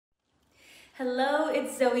Hello,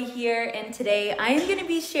 it's Zoe here, and today I am going to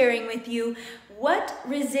be sharing with you what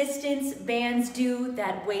resistance bands do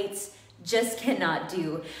that weights just cannot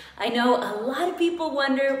do. I know a lot of people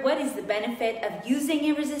wonder what is the benefit of using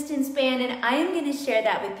a resistance band, and I am going to share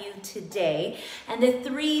that with you today, and the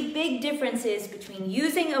three big differences between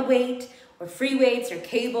using a weight or free weights or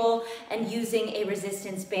cable and using a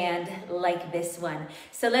resistance band like this one.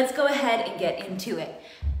 So let's go ahead and get into it.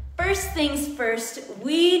 First things first,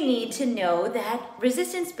 we need to know that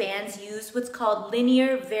resistance bands use what's called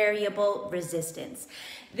linear variable resistance.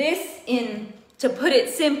 This, to put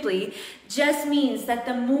it simply, just means that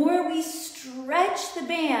the more we stretch the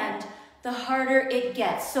band, the harder it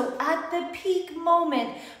gets. So at the peak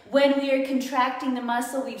moment, when we are contracting the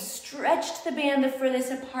muscle, we've stretched the band the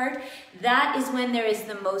furthest apart, that is when there is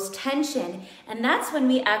the most tension, and that's when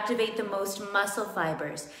we activate the most muscle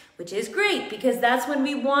fibers, which is great because that's when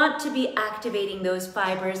we want to be activating those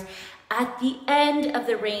fibers at the end of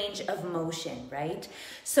the range of motion, right?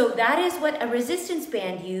 So that is what a resistance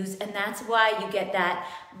band uses, and that's why you get that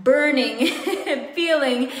burning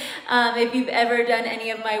feeling. If you've ever done any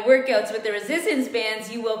of my workouts with the resistance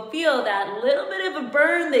bands, you will feel that little bit of a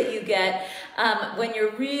burn that you get when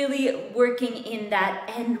you're really working in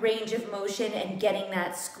that end range of motion and getting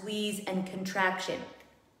that squeeze and contraction.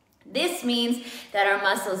 This means that our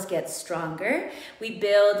muscles get stronger, we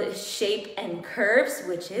build shape and curves,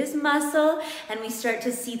 which is muscle, and we start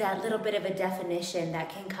to see that little bit of a definition that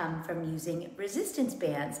can come from using resistance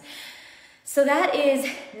bands. So that is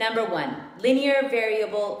number one, linear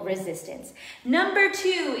variable resistance. Number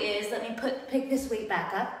two is, let me pick this weight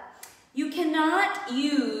back up. You cannot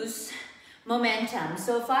use momentum.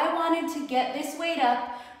 So if I wanted to get this weight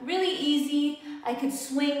up, really easy, I could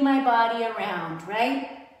swing my body around,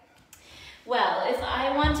 right? Well, if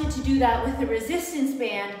I wanted to do that with a resistance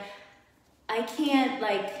band, I can't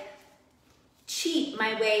cheat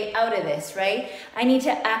my way out of this, right? I need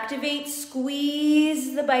to activate,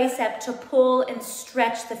 squeeze the bicep to pull and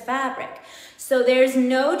stretch the fabric. So there's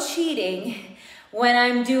no cheating when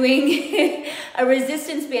I'm doing a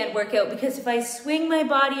resistance band workout, because if I swing my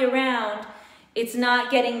body around, it's not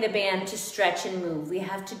getting the band to stretch and move. We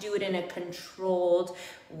have to do it in a controlled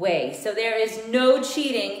way. So there is no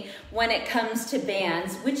cheating when it comes to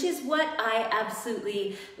bands, which is what I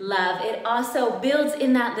absolutely love. It also builds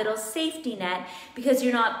in that little safety net because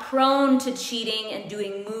you're not prone to cheating and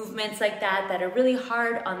doing movements like that that are really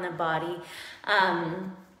hard on the body.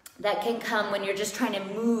 That can come when you're just trying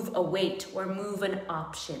to move a weight or move an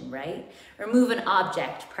option, right? Or move an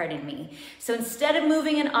object, pardon me. So instead of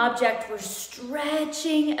moving an object, we're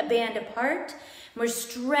stretching a band apart. We're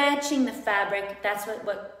stretching the fabric. That's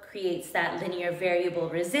what creates that linear variable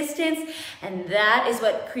resistance. And that is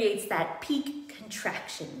what creates that peak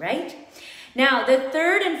contraction, right? Now, the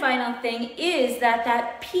third and final thing is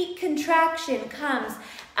that peak contraction comes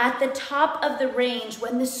at the top of the range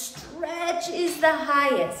when the stretch is the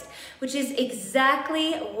highest, which is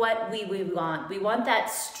exactly what we want. We want that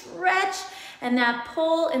stretch and that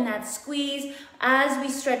pull and that squeeze as we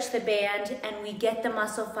stretch the band and we get the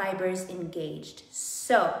muscle fibers engaged.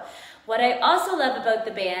 So, what I also love about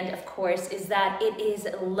the band, of course, is that it is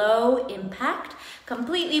low impact,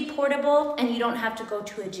 completely portable, and you don't have to go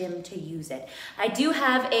to a gym to use it. I do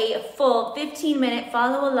have a full 15-minute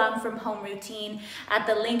follow along from home routine at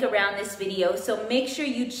the link around this video, so make sure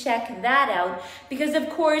you check that out, because of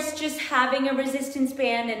course, just having a resistance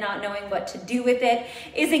band and not knowing what to do with it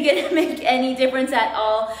isn't gonna make any difference at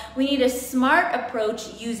all. We need a smart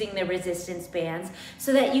approach using the resistance bands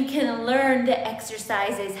so that you can learn the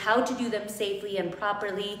exercises, how to do them safely and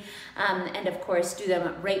properly, and of course do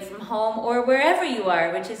them right from home or wherever you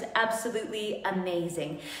are, which is absolutely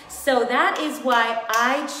amazing. So that is why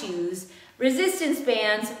I choose resistance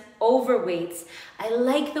bands over weights. I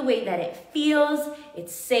like the way that it feels,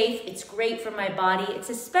 it's safe, it's great for my body. It's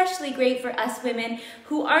especially great for us women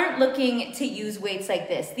who aren't looking to use weights like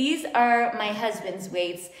this. These are my husband's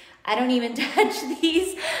weights. I don't even touch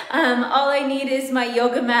these. All I need is my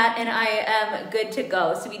yoga mat and I am good to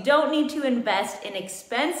go. So we don't need to invest in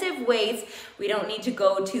expensive weights. We don't need to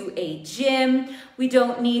go to a gym. We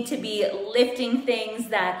don't need to be lifting things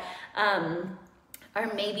that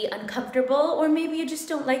are maybe uncomfortable, or maybe you just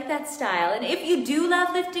don't like that style. And if you do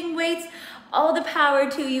love lifting weights, all the power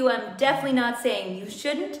to you. I'm definitely not saying you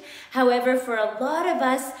shouldn't. However, for a lot of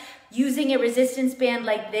us, Using a resistance band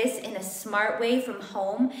like this in a smart way from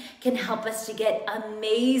home can help us to get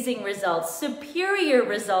amazing results, superior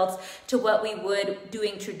results to what we would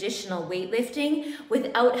doing traditional weightlifting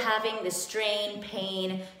without having the strain,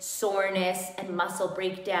 pain, soreness, and muscle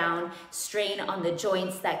breakdown, strain on the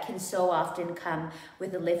joints that can so often come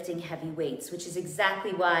with lifting heavy weights, which is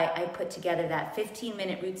exactly why I put together that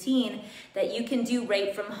 15-minute routine that you can do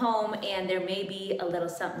right from home, and there may be a little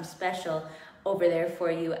something special over there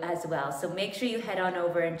for you as well. So make sure you head on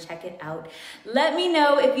over and check it out. Let me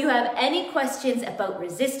know if you have any questions about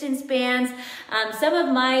resistance bands. Some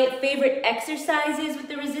of my favorite exercises with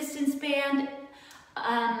the resistance band.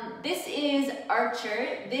 This is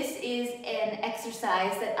Archer. This is an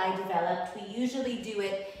exercise that I developed. We usually do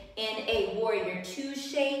it in a Warrior 2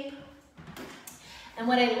 shape. And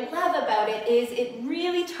what I love about it is it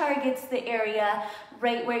really targets the area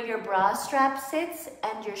right where your bra strap sits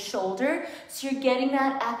and your shoulder. So you're getting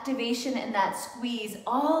that activation and that squeeze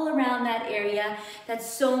all around that area that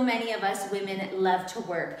so many of us women love to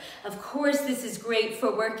work. Of course, this is great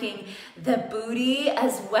for working the booty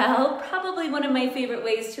as well. Probably one of my favorite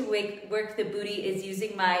ways to work the booty is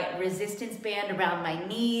using my resistance band around my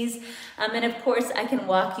knees. And of course, I can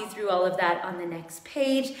walk you through all of that on the next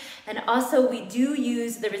page. And also, we do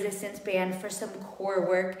use the resistance band for some core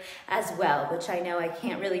work as well, which I know I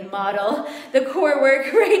can't really model the core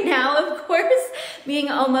work right now, of course, being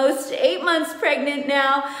almost 8 months pregnant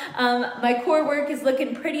now. My core work is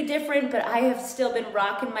looking pretty different, but I have still been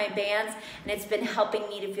rocking my bands, and it's been helping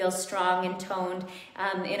me to feel strong and toned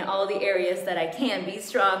in all the areas that I can be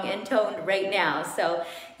strong and toned right now. So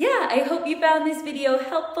yeah, I hope you found this video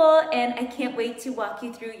helpful, and I can't wait to walk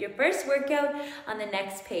you through your first workout on the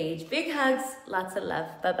next page. Big hugs, lots of love.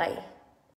 Bye-bye.